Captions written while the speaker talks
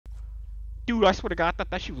Dude, I swear to God, I thought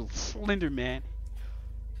that shit was Slender Man.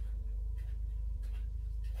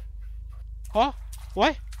 Huh?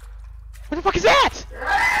 What? What the fuck is that?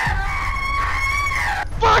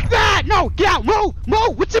 Fuck that! No, get out! Move!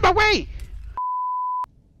 Move! What's in my way?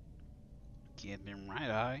 Get them right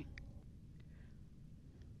eye.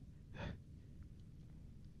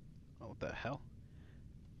 Oh, what the hell?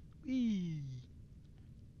 Whee.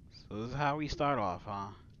 So this is how we start off, huh?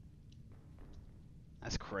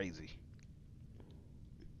 That's crazy.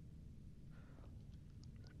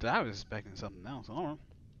 I was expecting something else. I don't know.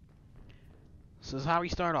 So this is how we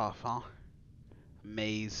start off, huh?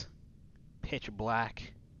 Maze. Pitch black.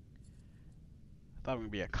 I thought we were gonna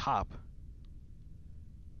be a cop.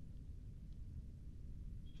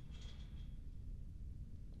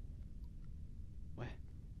 What?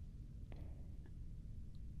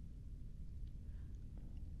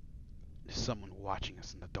 There's someone watching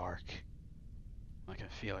us in the dark. I can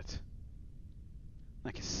feel it.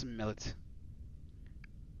 I can smell it.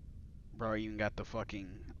 Bro, I even got the fucking,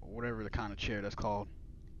 whatever the kind of chair that's called.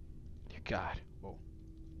 Dear God. Whoa.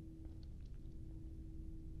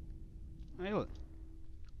 Hey, look.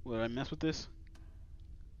 Will I mess with this?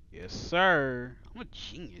 Yes, sir. I'm a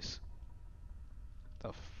genius.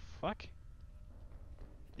 The fuck?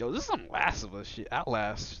 Yo, this is some Last of Us shit.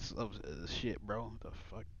 Outlast of shit, bro. The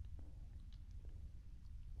fuck?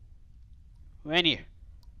 Who in here?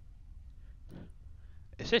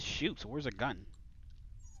 It says shoot, so where's a gun?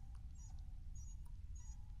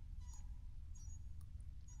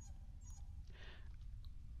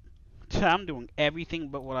 I'm doing everything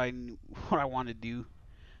but what I want to do.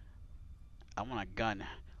 I want a gun.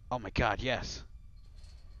 Oh my God, yes.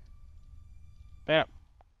 Back up.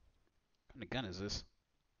 What kind of gun is this?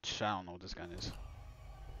 I don't know what this gun is.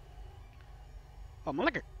 Oh, am I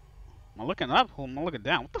looking up? Or am I looking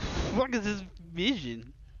down? What the fuck is this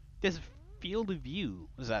vision? This field of view.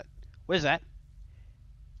 What is that? What is that?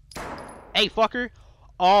 Hey, fucker!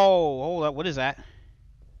 Oh, hold up. What is that?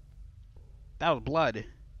 That was blood.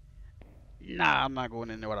 Nah, I'm not going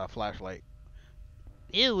in there with a flashlight.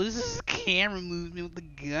 Ew, this is camera movement with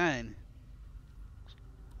the gun.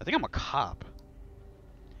 I think I'm a cop.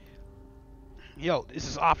 Yo, this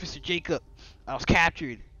is Officer Jacob. I was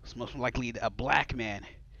captured. It's most likely a black man.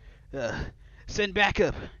 Send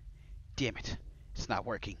backup. Damn it. It's not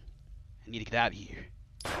working. I need to get out of here.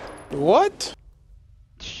 What?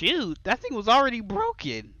 Shoot, that thing was already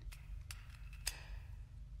broken.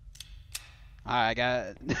 I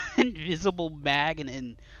got invisible mag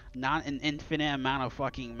and not an infinite amount of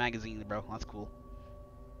fucking magazines, bro. That's cool.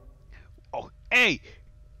 Oh, hey!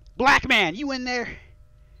 Black man, you in there?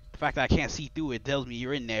 The fact that I can't see through it tells me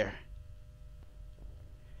you're in there.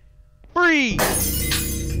 Freeze!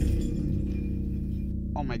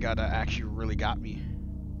 Oh my God, that actually really got me.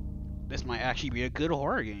 This might actually be a good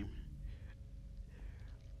horror game.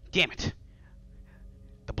 Damn it.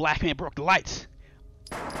 The black man broke the lights.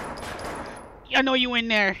 I know you in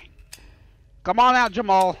there. Come on out,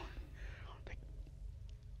 Jamal.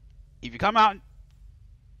 If you come out...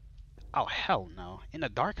 Oh, hell no. In the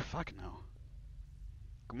dark? Fuck no.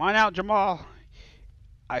 Come on out, Jamal.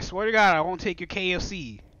 I swear to God, I won't take your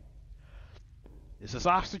KFC. This is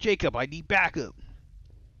Officer Jacob. I need backup.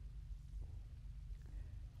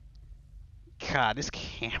 God, this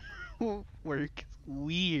camera work is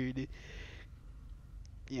weird.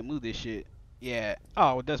 Yeah, move this shit. Yeah.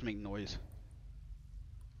 Oh, it does make noise.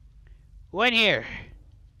 Who in here?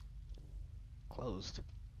 Closed.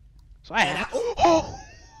 So I had. Oh!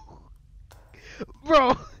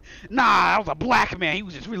 Bro! Nah, that was a black man. He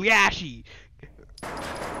was just really ashy.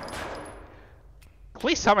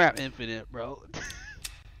 Please tell me I'm infinite, bro.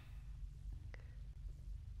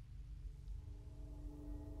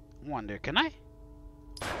 Wonder, can I?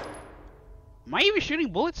 Am I even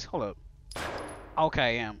shooting bullets? Hold up.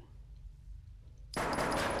 Okay, I am.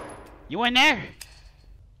 You in there?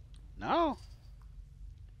 No.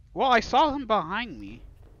 Well, I saw him behind me.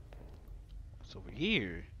 It's over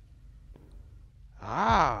here.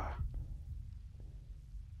 Ah.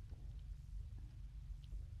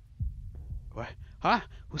 What? Huh?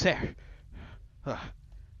 Who's there?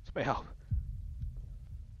 Somebody help.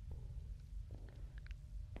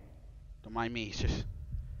 Don't mind me, it's just...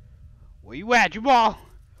 Where you at, Jamal?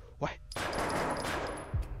 What?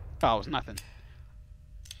 Oh, it was nothing.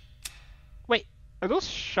 Wait, are those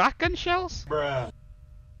shotgun shells? Bruh.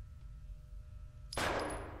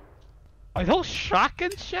 Are those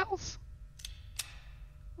shotgun shells?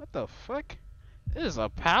 What the fuck? This is a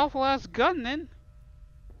powerful ass gun then.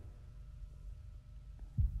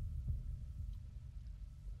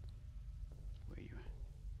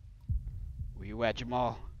 Where you at,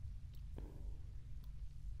 Jamal?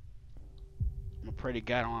 I'm gonna pray to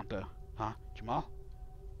God I don't have to. Huh? Jamal?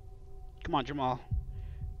 Come on, Jamal.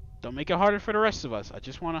 Don't make it harder for the rest of us. I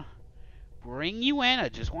just wanna bring you in. I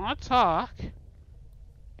just wanna talk.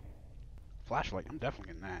 Flashlight. I'm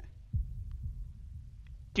definitely getting that.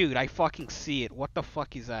 Dude, I fucking see it. What the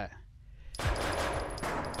fuck is that?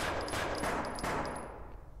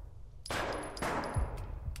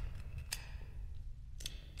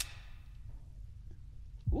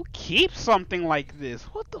 Who keeps something like this?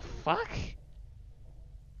 What the fuck?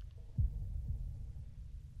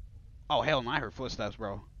 Oh, hell no, I heard footsteps,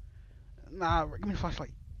 bro. Nah, give me the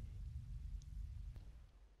flashlight.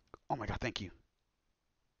 Oh my god, thank you.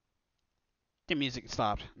 The music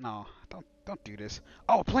stopped. No, don't do this.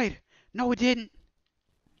 Oh, it played. No, it didn't.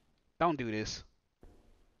 Don't do this.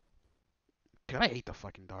 Dude, I hate the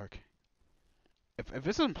fucking dark. If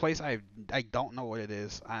it's in a place I don't know what it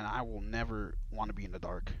is, and I will never want to be in the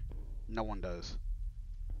dark. No one does.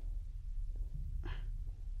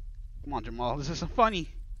 Come on, Jamal. This isn't funny.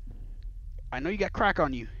 I know you got crack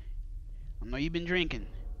on you. I know you've been drinking.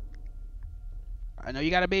 I know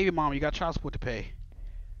you got a baby mom. You got child support to pay.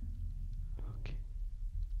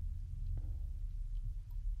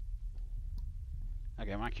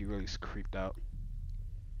 Okay, I'm actually really creeped out.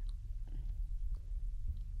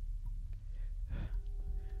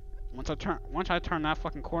 Once I turn that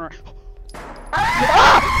fucking corner.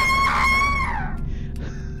 Ah!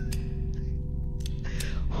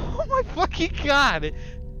 Oh my fucking god,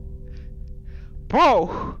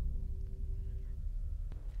 bro!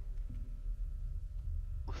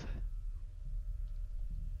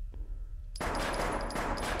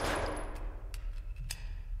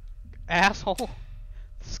 Asshole!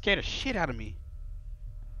 Scared the shit out of me.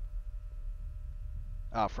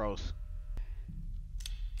 Ah, froze.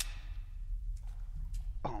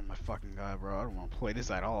 Oh my fucking god, bro! I don't want to play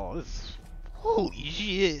this at all. This is holy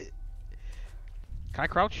shit. Can I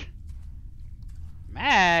crouch?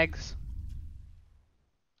 Mags.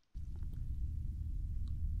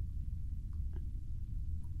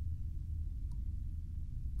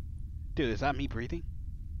 Dude, is that me breathing?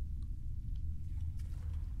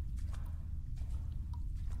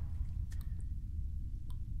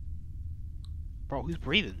 Bro, who's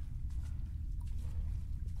breathing?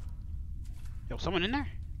 Yo, someone in there?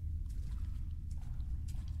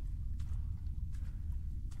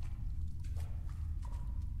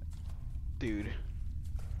 Dude.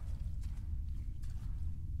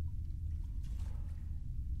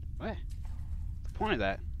 What? What's the point of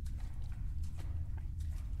that?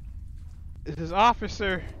 This is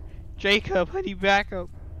Officer Jacob. I need backup.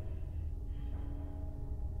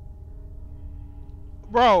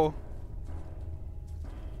 Bro.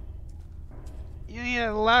 You need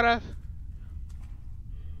a lot of...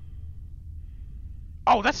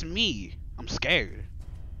 Oh, that's me. I'm scared.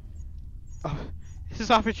 Oh, this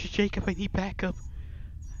is Officer Jacob. I need backup.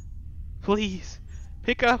 Please.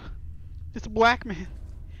 Pick up this black man.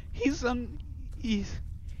 He's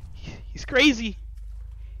crazy.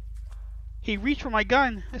 He reached for my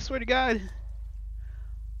gun. I swear to God.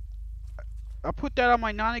 I put that on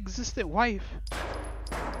my non-existent wife.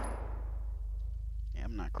 Yeah,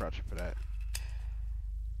 I'm not crouching for that.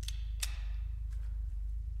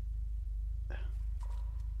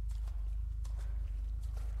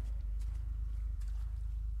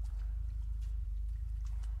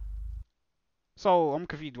 So, I'm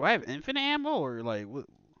confused. Do I have infinite ammo or like what?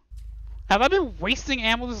 Have I been wasting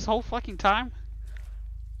ammo this whole fucking time?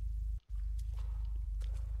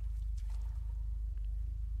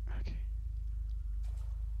 Okay.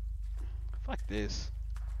 Fuck this.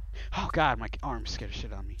 Oh god, my arm scared the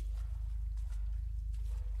shit out of me.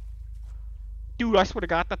 Dude, I swear to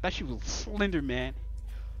God, I thought that shit was Slender Man.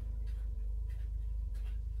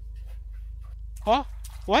 Huh?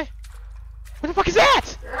 What? What the fuck is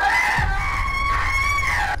that?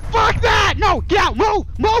 Fuck that! No! Get out! Move!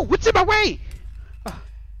 Move! What's in my way?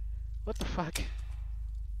 What the fuck?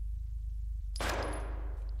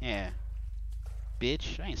 Yeah.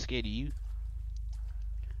 Bitch, I ain't scared of you.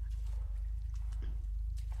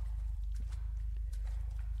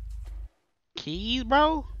 Keys,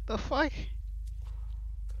 bro? The fuck?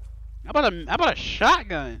 How about a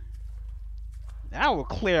shotgun? That will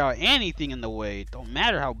clear out anything in the way. Don't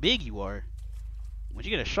matter how big you are. Once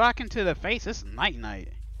you get a shotgun to the face, it's night-night.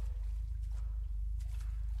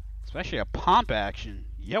 Especially a pump action.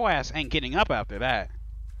 Yo ass ain't getting up after that.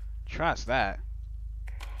 Trust that.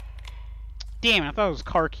 Damn it, I thought it was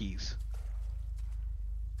car keys.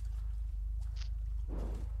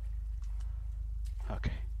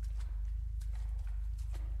 Okay.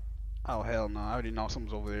 Oh hell no, I already know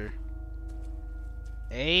someone's over there.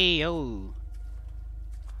 Hey yo.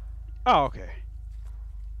 Oh, okay.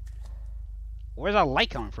 Where's that light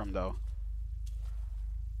coming from, though?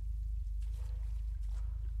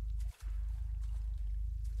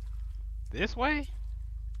 This way?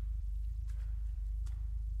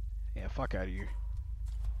 Yeah, fuck out of here.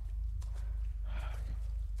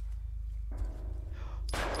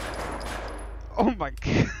 Oh my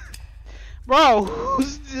god. Bro,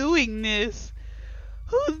 who's doing this?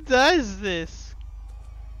 Who does this?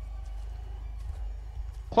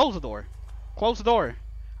 Close the door. Close the door.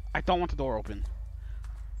 I don't want the door open.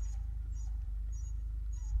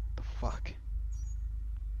 The fuck?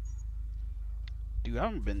 Dude, I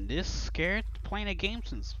haven't been this scared playing a game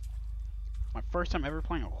since my first time ever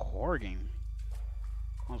playing a horror game.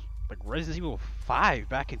 I was like Resident Evil 5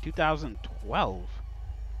 back in 2012.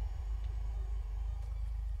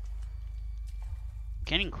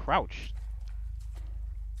 Can't even crouch.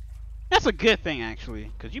 That's a good thing,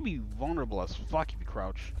 actually, because you'd be vulnerable as fuck if you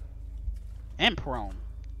crouch. And prone.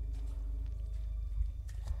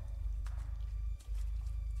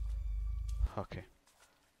 Okay.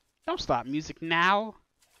 Don't stop music now.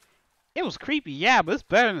 It was creepy, yeah, but it's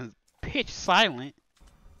better than pitch silent.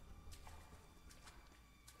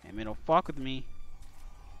 Hey man, don't fuck with me.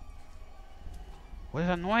 What is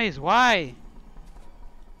that noise? Why?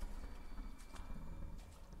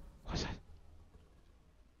 What's that?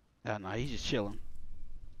 Oh no, he's just chilling.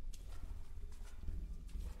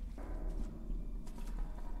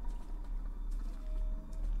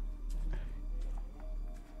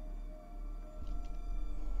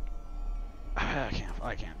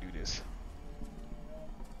 I can't do this.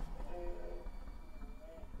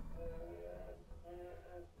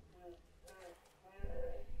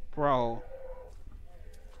 Bro.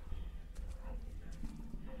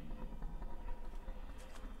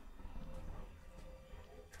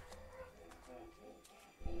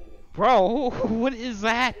 Bro, what is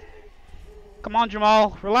that? Come on,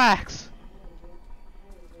 Jamal, relax.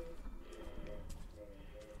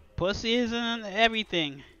 Pussy isn't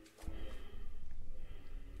everything.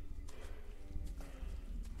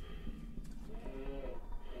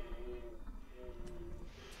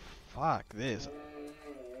 Fuck this.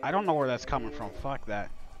 I don't know where that's coming from. Fuck that.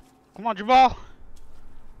 Come on, Jamal.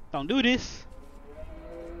 Don't do this.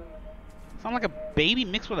 Sound like a baby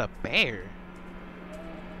mixed with a bear.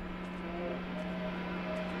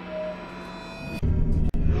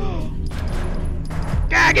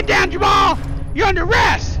 God, get down, Jamal! You're under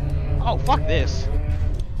arrest! Oh, fuck this.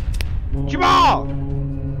 Jamal!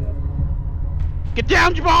 Get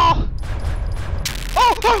down, Jamal!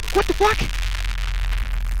 Oh, oh, what the fuck?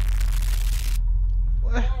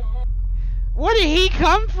 Where did he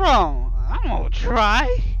come from? I'm gonna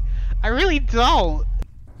try. I really don't.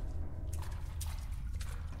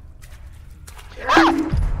 Ah!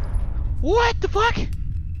 What the fuck? That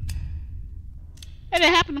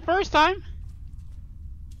didn't happen the first time.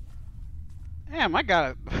 Damn, I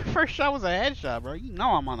got it. First shot was a headshot, bro. You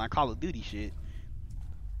know I'm on that Call of Duty shit.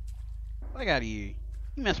 Fuck out of here.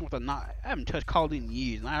 You messing with a not. I haven't touched Call of Duty in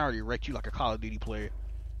years, and I already wrecked you like a Call of Duty player.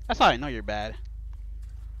 That's how I know you're bad.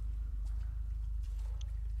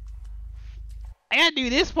 I gotta do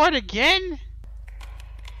this part again?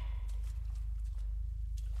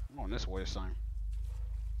 I'm going this way this time.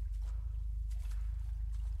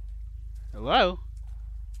 Hello?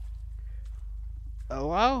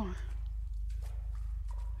 Hello?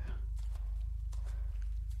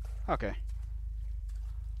 Okay.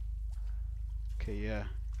 Okay, yeah.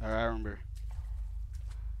 Alright, I remember.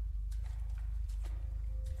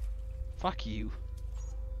 Fuck you.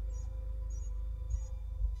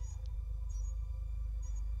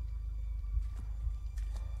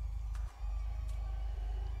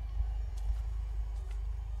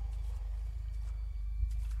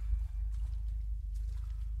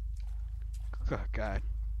 Oh, God.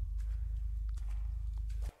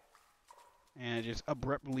 And it just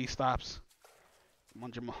abruptly stops. Come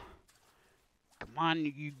on, Jamal. Come on,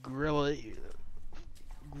 you gorilla.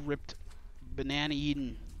 Ripped banana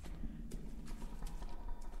eating.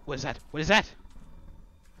 What is that? What is that?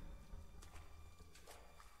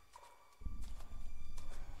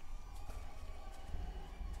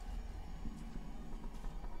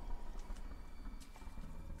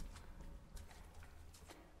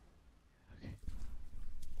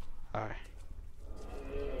 Alright.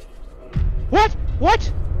 What?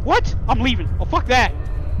 What? What? I'm leaving. Oh, fuck that.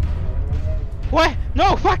 What?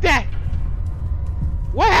 No, fuck that.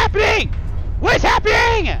 What's happening? What is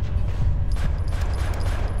happening?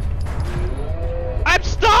 I'm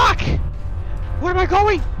stuck. Where am I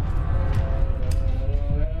going?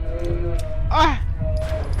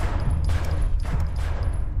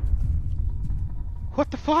 What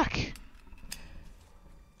the fuck?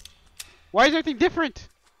 Why is everything different?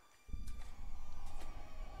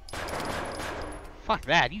 Fuck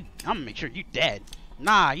that. I'm gonna make sure you dead.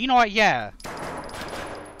 Nah, you know what? Yeah.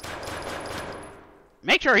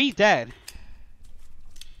 Make sure he's dead.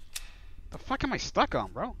 The fuck am I stuck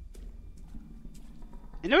on, bro?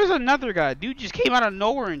 And there was another guy. Dude just came out of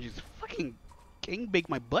nowhere and just fucking gangbanged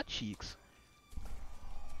my butt cheeks.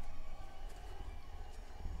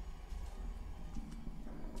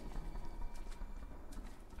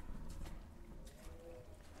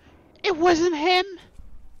 It wasn't him!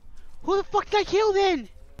 Who the fuck did I kill then?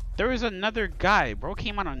 There was another guy. Bro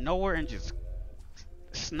came out of nowhere and just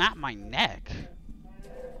snapped my neck.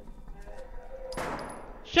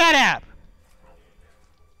 Shut up!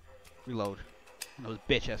 Reload. I know his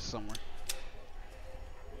bitch ass somewhere.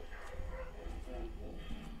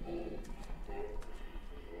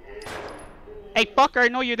 Hey fucker, I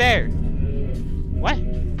know you're there. What?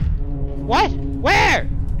 What? Where?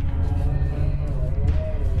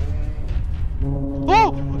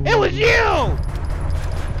 Oh! It was you!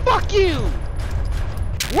 Fuck you!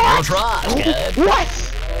 What? I'll try, kid. What?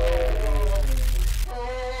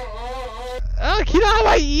 Get out of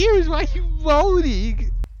my ears! Why are you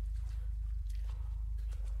moaning?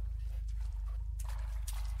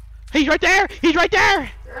 He's right there! He's right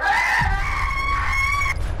there!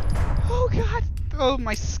 Oh god! Oh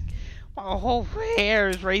my whole hair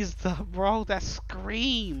is raised up, bro. That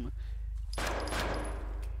scream!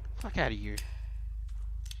 Fuck out of here!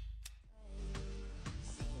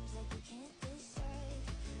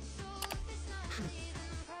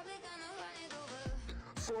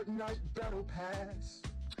 Fortnite Battle Pass.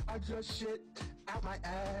 I just shit out my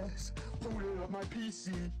ass. Booted up my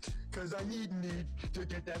PC. Cause I need to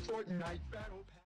get that Fortnite Battle Pass.